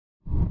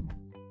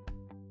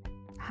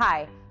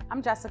Hi,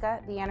 I'm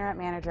Jessica, the Interim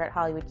Manager at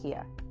Hollywood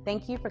Kia.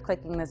 Thank you for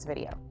clicking this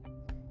video.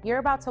 You're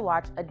about to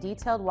watch a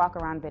detailed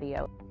walk-around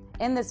video.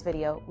 In this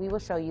video, we will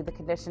show you the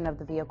condition of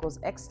the vehicle's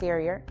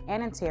exterior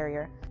and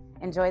interior.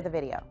 Enjoy the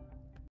video.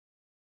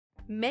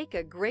 Make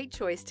a great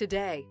choice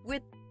today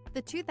with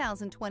the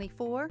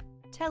 2024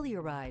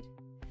 Telluride.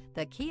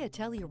 The Kia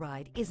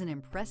Telluride is an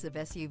impressive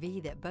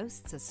SUV that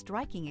boasts a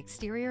striking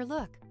exterior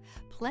look,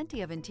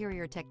 plenty of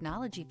interior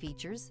technology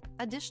features,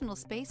 additional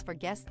space for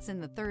guests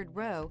in the third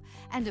row,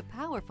 and a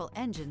powerful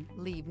engine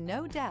leave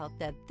no doubt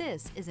that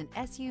this is an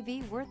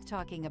SUV worth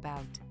talking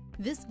about.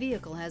 This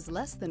vehicle has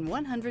less than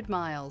 100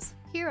 miles.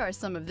 Here are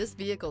some of this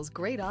vehicle's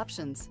great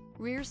options: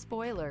 rear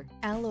spoiler,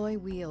 alloy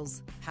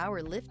wheels,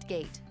 power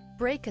liftgate,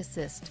 brake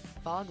assist,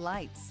 fog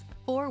lights,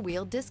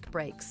 four-wheel disc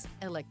brakes,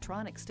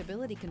 electronic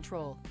stability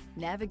control,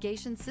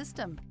 navigation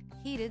system,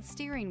 heated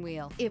steering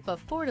wheel. If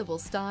affordable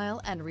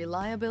style and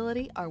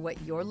reliability are what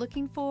you're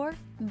looking for,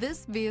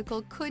 this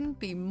vehicle couldn't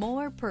be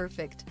more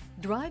perfect.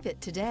 Drive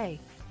it today.